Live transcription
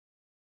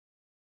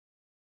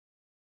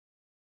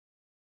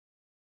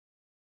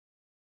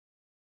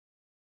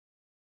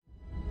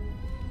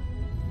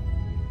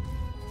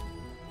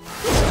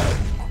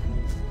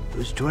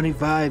was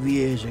 25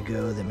 years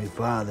ago that my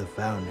father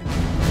found him.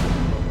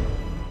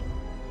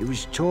 He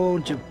was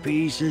torn to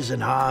pieces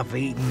and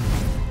half-eaten.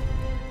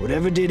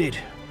 Whatever did it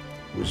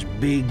was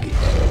big,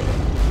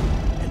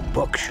 and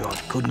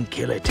buckshot couldn't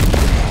kill it.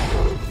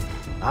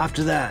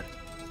 After that,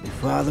 my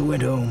father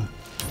went home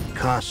and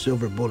cast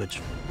silver bullets.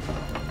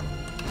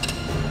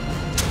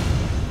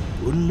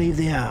 Wouldn't leave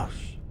the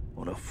house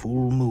on a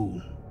full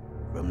moon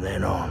from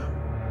then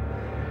on.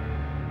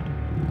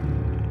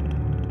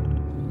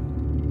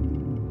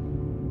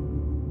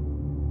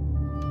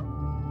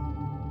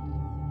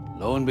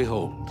 Lo and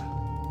behold,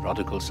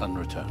 prodigal son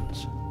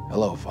returns.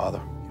 Hello,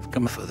 Father. You've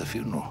come for the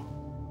funeral.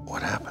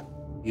 What happened?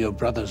 Your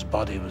brother's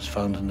body was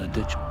found in a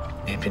ditch.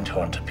 He'd been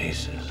torn to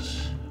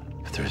pieces.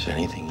 If there's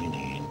anything you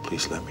need,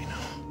 please let me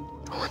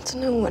know. I want to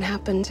know what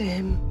happened to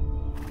him.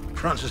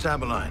 Francis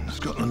Aberline,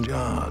 Scotland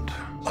Yard.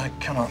 I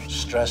cannot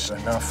stress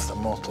enough the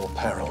mortal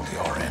peril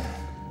you're in.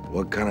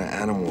 What kind of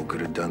animal could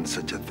have done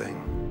such a thing?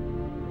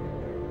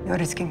 You're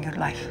risking your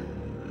life.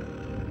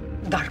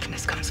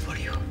 Darkness comes for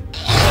you.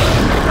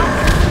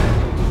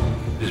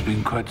 He's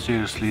been quite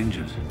seriously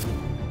injured.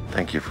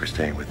 Thank you for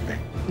staying with me.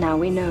 Now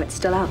we know it's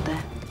still out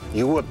there.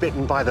 You were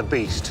bitten by the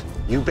beast.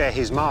 You bear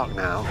his mark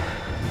now.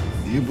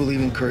 Do you believe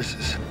in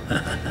curses?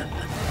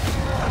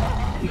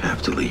 You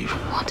have to leave.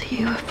 What are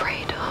you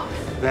afraid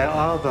of? There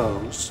are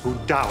those who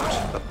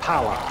doubt the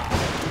power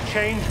to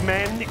change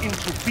men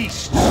into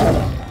beasts.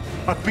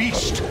 A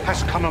beast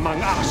has come among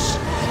us.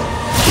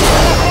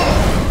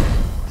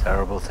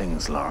 Terrible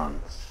things,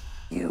 Lawrence.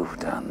 You've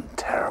done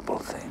terrible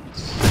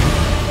things.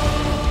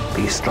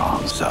 Be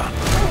strong, son.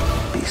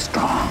 Be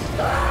strong.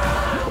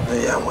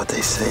 I am what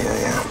they say I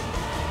am.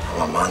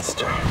 I'm a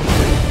monster.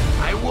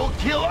 I will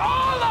kill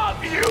all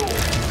of you!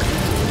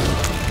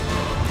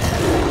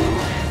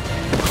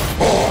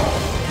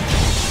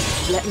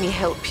 Let me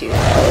help you.